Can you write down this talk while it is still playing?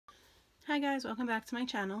Hi guys, welcome back to my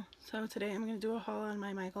channel. So today I'm going to do a haul on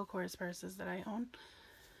my Michael Kors purses that I own.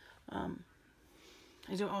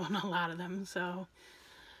 I do own a lot of them, so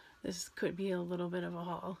this could be a little bit of a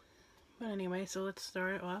haul. But anyway, so let's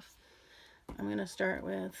start it off. I'm going to start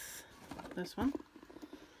with this one.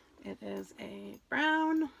 It is a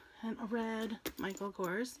brown and a red Michael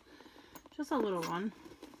Kors. Just a little one.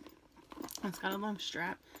 It's got a long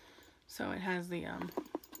strap, so it has the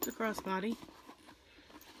crossbody.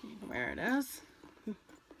 You can wear it as.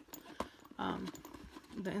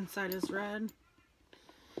 The inside is red,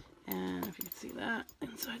 and if you can see that,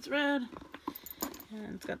 inside's red,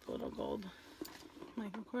 and it's got the little gold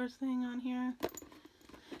Michael Kors thing on here.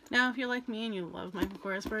 Now, if you're like me and you love Michael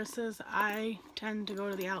Kors purses, I tend to go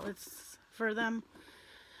to the outlets for them.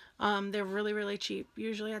 They're really cheap,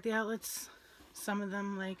 usually at the outlets. Some of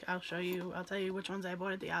them, like, I'll tell you which ones I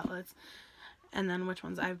bought at the outlets, and then which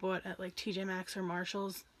ones I've bought at, like, TJ Maxx or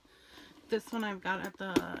Marshalls. This one I've got at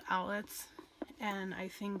the outlets, and I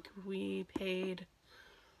think we paid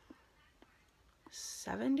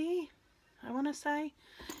 $70, I want to say.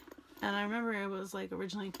 And I remember it was like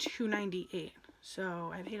originally $298,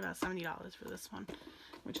 so I paid about $70 for this one,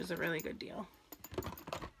 which is a really good deal.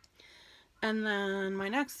 And then my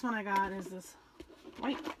next one I got is this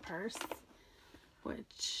white purse,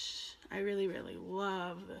 which I really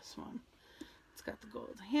love this one. It's got the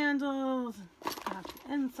gold handles, it's got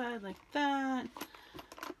the inside like that.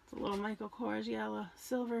 It's a little Michael Kors yellow,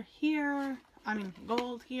 silver here,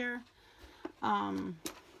 gold here.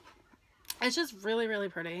 It's just really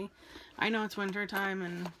pretty. I know it's winter time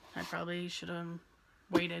and I probably should have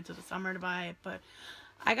waited till the summer to buy it, but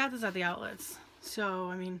I got this at the outlets.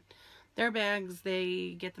 So, their bags,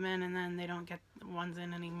 they get them in and then they don't get the ones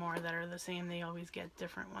in anymore that are the same. They always get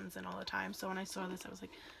different ones in all the time. So when I saw this, I was like,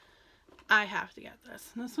 I have to get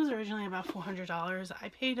this. And this was originally about $400. I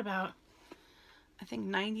paid about, I think,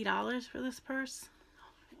 $90 for this purse.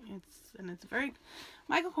 It's very,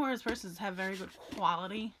 Michael Kors purses have very good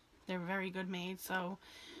quality. They're very good made. So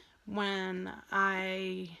when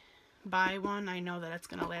I buy one, I know that it's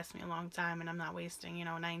going to last me a long time and I'm not wasting,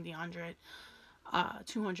 $90, $100,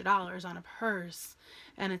 $200 on a purse,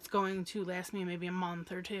 and it's going to last me maybe a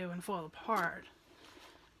month or two and fall apart.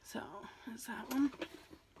 So there's that one.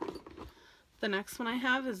 The next one I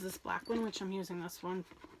have is this black one, which I'm using this one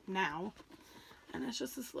now. And it's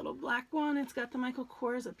just this little black one. It's got the Michael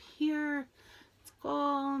Kors up here. It's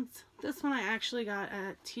gold. This one I actually got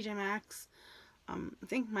at TJ Maxx. I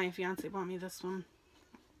think my fiance bought me this one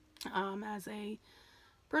as a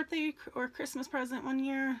birthday or Christmas present one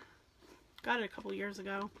year. Got it a couple years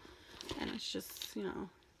ago. And it's just,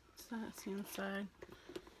 that's the inside.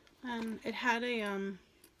 And it had a,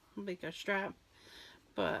 like a strap,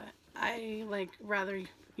 but I rather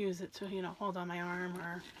use it to, hold on my arm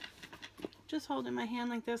or just hold in my hand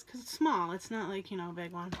like this because it's small. It's not like, a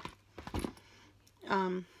big one.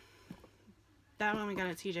 That one we got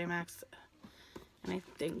at TJ Maxx, and I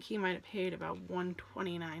think he might have paid about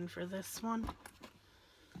 $129 for this one.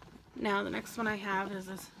 Now the next one I have is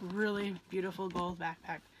this really beautiful gold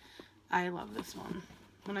backpack. I love this one.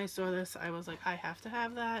 When I saw this, I was like, I have to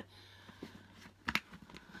have that.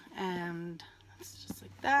 And it's just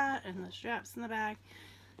like that, and the straps in the back.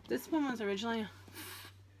 This one was originally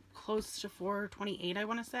close to $428, I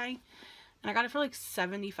want to say, and I got it for like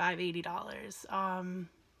 $75, $80.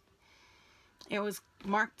 It was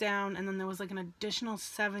marked down, and then there was like an additional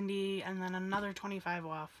 $70 and then another $25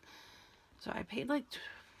 off. So I paid like,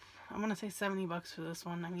 I want to say $70 for this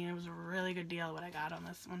one. It was a really good deal what I got on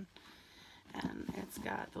this one. And it's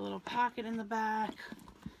got the little pocket in the back.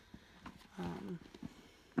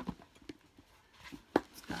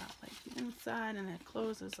 Inside, and it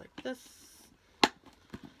closes like this,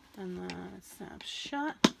 and then it snaps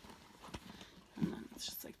shut, and then it's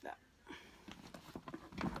just like that.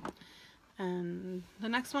 And the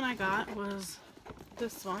next one I got was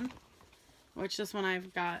this one, which this one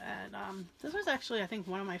I've got at this was actually, I think,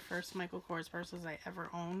 one of my first Michael Kors purses I ever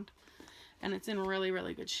owned, and it's in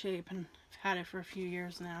really good shape, and I've had it for a few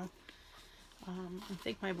years now. I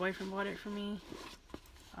think my boyfriend bought it for me.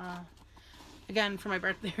 Again, for my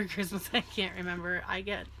birthday or Christmas, I can't remember.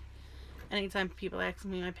 Anytime people ask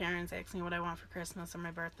me, my parents ask me what I want for Christmas or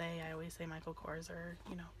my birthday, I always say Michael Kors or,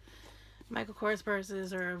 Michael Kors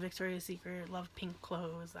purses or Victoria's Secret. Love pink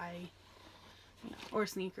clothes. Or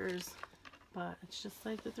sneakers. But it's just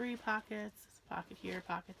like the 3 pockets. It's a pocket here, a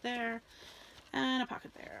pocket there, and a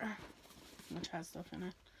pocket there, which has stuff in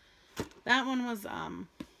it. That one was,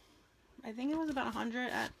 I think it was about $100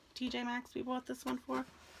 at TJ Maxx we bought this one for.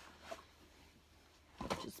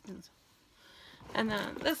 And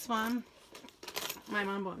then this one my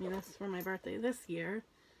mom bought me this for my birthday this year,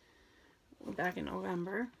 back in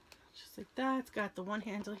November. Just like that. It's got the one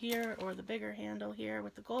handle here, or the bigger handle here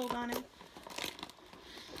with the gold on it.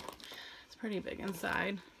 It's pretty big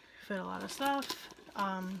inside. Fit a lot of stuff.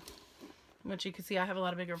 Which you can see I have a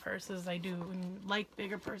lot of bigger purses. I do like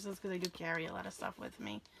bigger purses because I do carry a lot of stuff with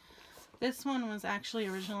me. This one was actually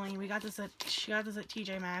originally, she got this at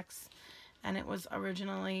TJ Maxx, and it was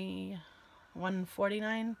originally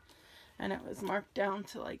 $149, and it was marked down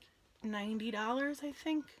to like $90, I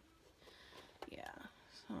think. Yeah,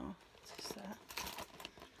 so it's just that.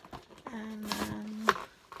 And then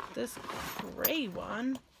this gray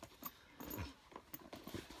one,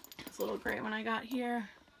 this little gray one I got here.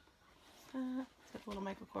 It's got a little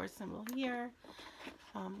Michael Kors symbol here.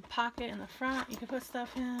 Pocket in the front you can put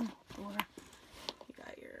stuff in, or you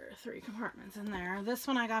got your 3 compartments in there. This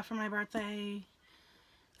one I got for my birthday.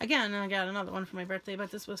 Again, I got another one for my birthday,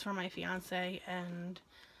 but this was for my fiance, and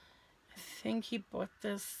I think he got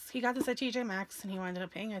this at TJ Maxx, and he ended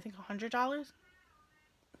up paying, I think, $100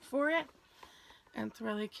 for it. And it's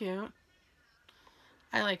really cute.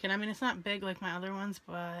 I like it. I mean, it's not big like my other ones,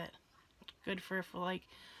 but good for like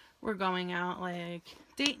we're going out like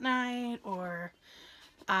date night, or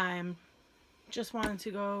I'm just wanting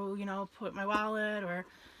to go, you know, put my wallet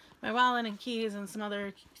and keys and some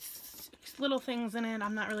other little things in it.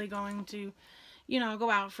 I'm not really going to, you know,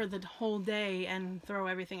 go out for the whole day and throw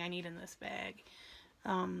everything I need in this bag.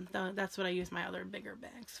 That's what I use my other bigger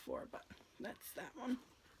bags for, but that's that one.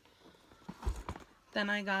 Then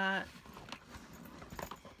I got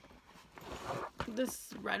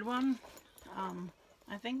this red one.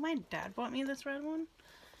 I think my dad bought me this red one.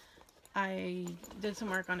 I did some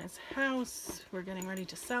work on his house. We're getting ready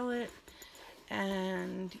to sell it.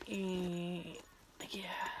 And yeah,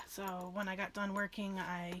 so when I got done working,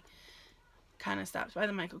 I kind of stopped by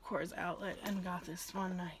the Michael Kors outlet and got this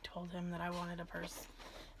one. I told him that I wanted a purse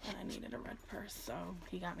and I needed a red purse, so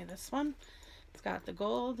he got me this one. It's got the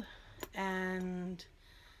gold, and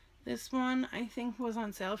this one I think was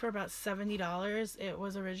on sale for about $70. It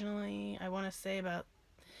was originally, I want to say about,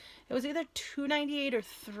 it was either $298 or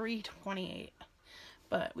 $328,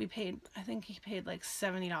 but we paid, I think he paid like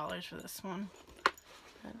 $70 for this one.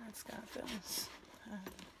 And it's got those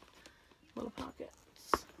little pockets.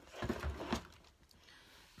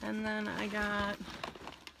 And then I got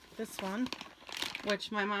this one,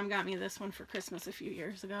 which my mom got me this one for Christmas a few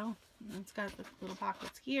years ago. And it's got the little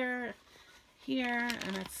pockets here,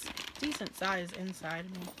 and it's decent size inside.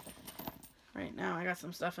 I mean, right now I got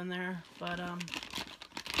some stuff in there, but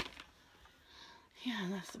yeah,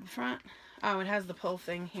 and that's the front. Oh, it has the pull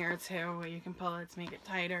thing here too, where you can pull it to make it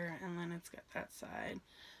tighter, and then it's got that side.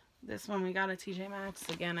 This one we got at TJ Maxx.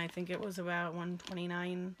 Again, I think it was about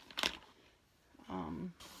 $129.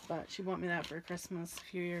 But she bought me that for Christmas a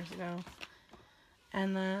few years ago.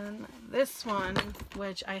 And then this one,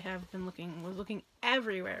 which I have been was looking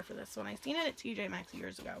everywhere for this one. I seen it at TJ Maxx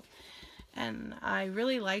years ago, and I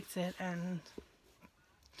really liked it, and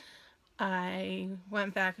I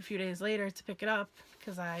went back a few days later to pick it up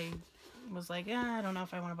because I was like, yeah, I don't know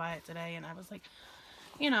if I want to buy it today. And I was like,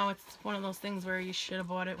 you know, it's one of those things where you should have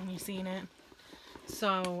bought it when you seen it.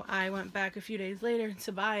 So I went back a few days later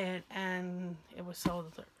to buy it, and it was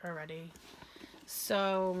sold already.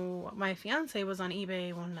 So my fiance was on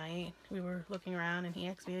eBay one night. We were looking around, and he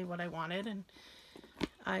asked me what I wanted, and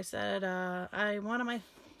I said, I want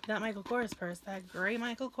that Michael Kors purse, that gray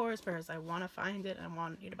Michael Kors purse. I want to find it, and I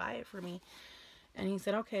want you to buy it for me. And he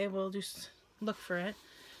said, okay, we'll just look for it.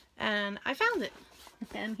 And I found it,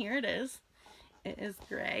 and here it is. It is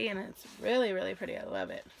gray, and it's really, really pretty. I love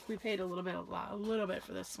it. We paid a little bit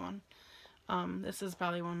for this one. This is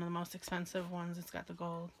probably one of the most expensive ones. It's got the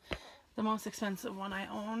gold. The most expensive one I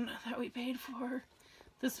own that we paid for.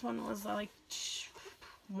 This one was like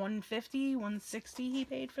 $150, $160 he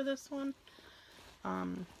paid for this one.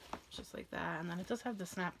 Just like that. And then it does have the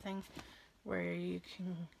snap thing where you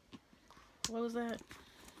can, what was that?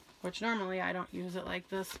 Which normally I don't use it like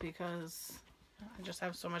this because I just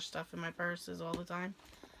have so much stuff in my purses all the time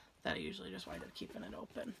that I usually just wind up keeping it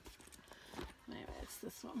open. Anyway, it's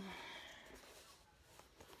this one.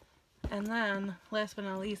 And then, last but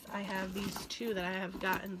not least, I have these two that I have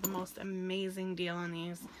gotten the most amazing deal on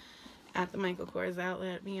these at the Michael Kors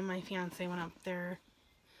outlet. Me and my fiance went up there.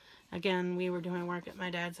 Again, we were doing work at my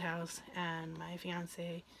dad's house, and my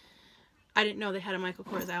fiance, I didn't know they had a Michael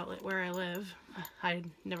Kors outlet where I live. I'd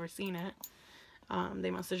never seen it.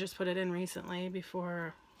 They must have just put it in recently,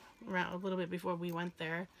 around a little bit before we went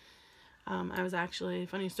there. I was actually,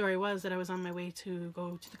 funny story was that I was on my way to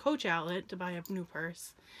go to the Coach outlet to buy a new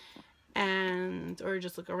purse. and or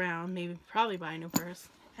just look around, maybe probably buy a new purse.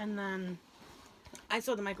 And then I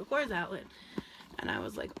saw the Michael Kors outlet, and I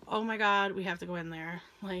was like, oh my god, we have to go in there.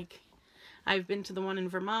 Like, I've been to the one in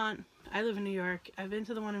Vermont. I live in New York. I've been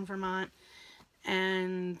to the one in Vermont,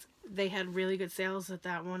 and they had really good sales at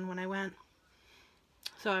that one when I went.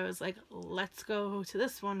 So I was like, let's go to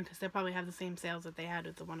this one because they probably have the same sales that they had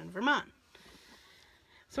at the one in Vermont.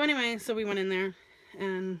 So anyway, so we went in there,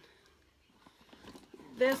 and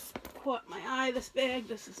this caught my eye, this bag.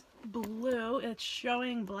 This is blue. It's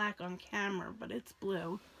showing black on camera, but it's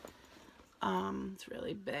blue. It's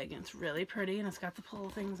really big, and it's really pretty, and it's got the pull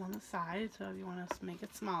things on the side, so if you want to make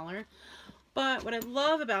it smaller. But what I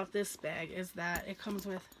love about this bag is that it comes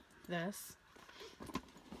with this,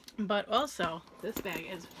 but also this bag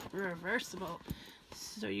is reversible,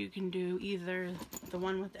 so you can do either the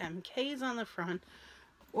one with MKs on the front,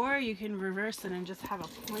 or you can reverse it and just have a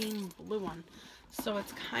plain blue one. So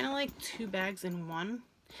it's kind of like two bags in one.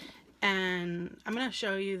 And I'm going to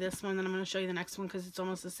show you this one, then I'm going to show you the next one because it's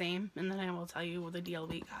almost the same, and then I will tell you what the deal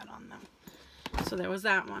we got on them. So there was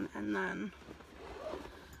that one, and then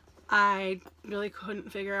I really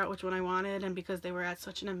couldn't figure out which one I wanted, and because they were at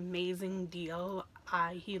such an amazing deal,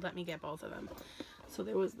 he let me get both of them. So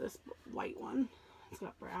there was this white one. It's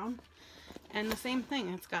got brown, and the same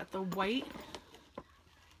thing. It's got the white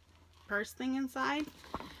purse thing inside,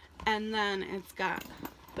 and then it's got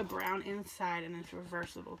the brown inside, and it's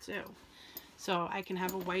reversible too. So I can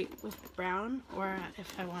have a white with brown, or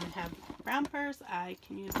if I want to have a brown purse, I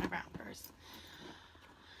can use my brown purse.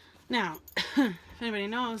 Now, if anybody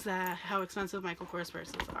knows that how expensive Michael Kors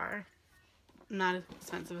purses are, not as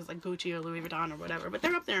expensive as like Gucci or Louis Vuitton or whatever, but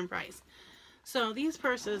they're up there in price. So these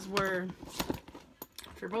purses were,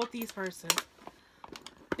 for both these purses,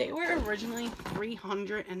 they were originally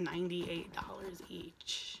 $398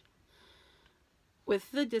 each.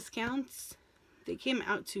 With the discounts, they came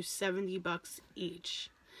out to $70 each.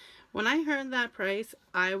 When I heard that price,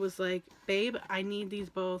 I was like, babe, I need these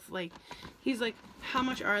both. Like, he's like, how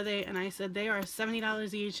much are they? And I said, they are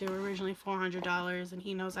 $70 each. They were originally $400, and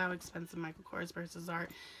he knows how expensive Michael Kors purses are.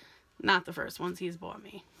 Not the first ones he's bought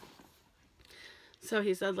me. So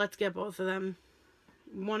he said, let's get both of them.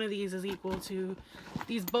 One of these is equal to,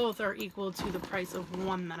 these both are equal to the price of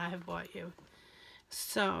one that I have bought you.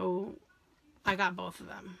 So I got both of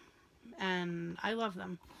them, and I love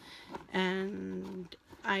them. And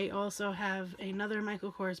I also have another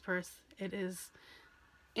Michael Kors purse. It is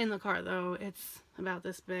in the car though. It's about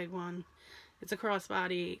this big one. It's a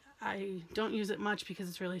crossbody. I don't use it much because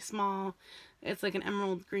it's really small. It's like an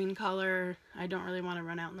emerald green color. I don't really want to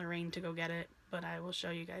run out in the rain to go get it, but I will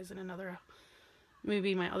show you guys in another,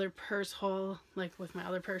 maybe my other purse haul, like with my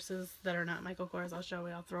other purses that are not Michael Kors. I'll show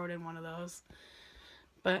you. I'll throw it in one of those.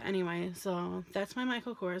 But anyway, so that's my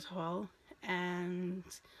Michael Kors haul, and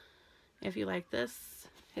if you like this,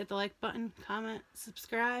 hit the like button, comment,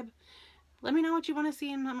 subscribe. Let me know what you want to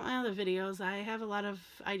see in my other videos. I have a lot of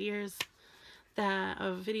ideas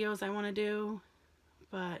of videos I want to do,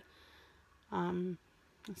 but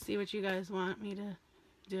let's see what you guys want me to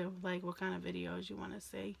do, like what kind of videos you want to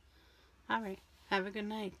see. Alright, have a good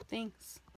night. Thanks.